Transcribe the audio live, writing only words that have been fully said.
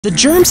The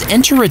germs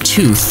enter a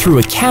tooth through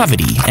a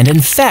cavity and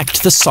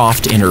infect the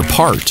soft inner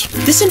part.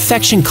 This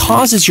infection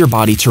causes your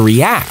body to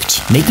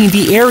react, making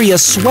the area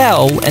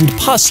swell and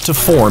pus to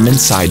form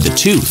inside the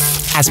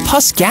tooth. As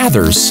pus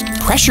gathers,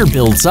 pressure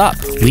builds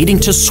up, leading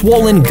to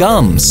swollen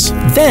gums.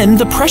 Then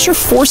the pressure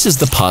forces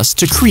the pus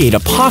to create a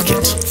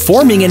pocket,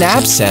 forming an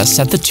abscess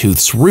at the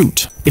tooth's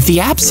root. If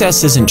the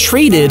abscess isn't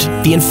treated,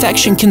 the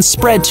infection can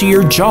spread to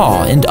your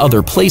jaw and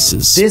other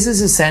places. This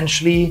is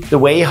essentially the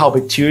way how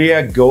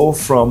bacteria go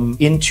from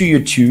into your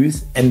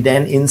tooth and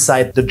then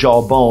inside the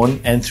jawbone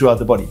and throughout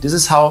the body. This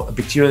is how a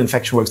bacterial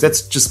infection works.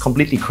 That's just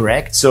completely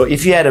correct. So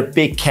if you had a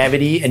big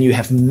cavity and you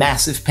have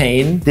massive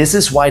pain, this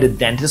is why the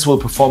dentist will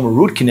perform a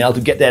root canal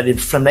to get that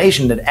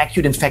inflammation, that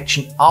acute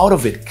infection out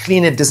of it,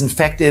 clean it,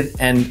 disinfect it,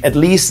 and at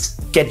least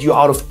get you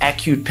out of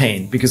acute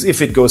pain. Because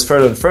if it goes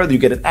further and further, you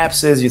get an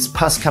abscess, it's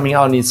pus coming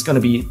out, and it's going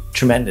to be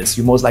tremendous.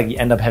 You most likely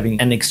end up having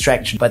an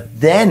extraction.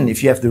 But then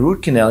if you have the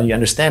root canal, you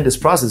understand this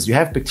process, you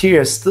have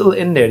bacteria still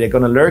in there, they're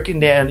going to lurk in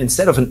there, and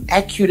instead of an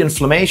acute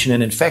inflammation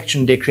and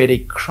infection, they create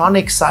a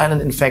chronic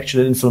silent infection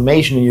and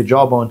inflammation in your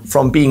jawbone.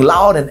 From being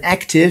loud and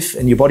active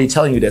and your body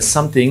telling you there's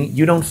something,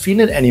 you don't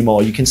feel it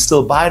anymore. You can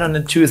still bite on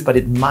the tooth, but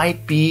it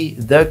might be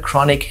the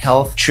chronic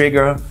health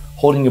trigger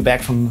holding you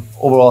back from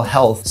overall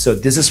health. So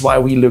this is why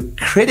we look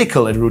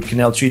critical at root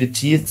canal treated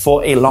teeth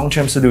for a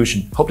long-term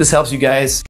solution. Hope this helps you guys.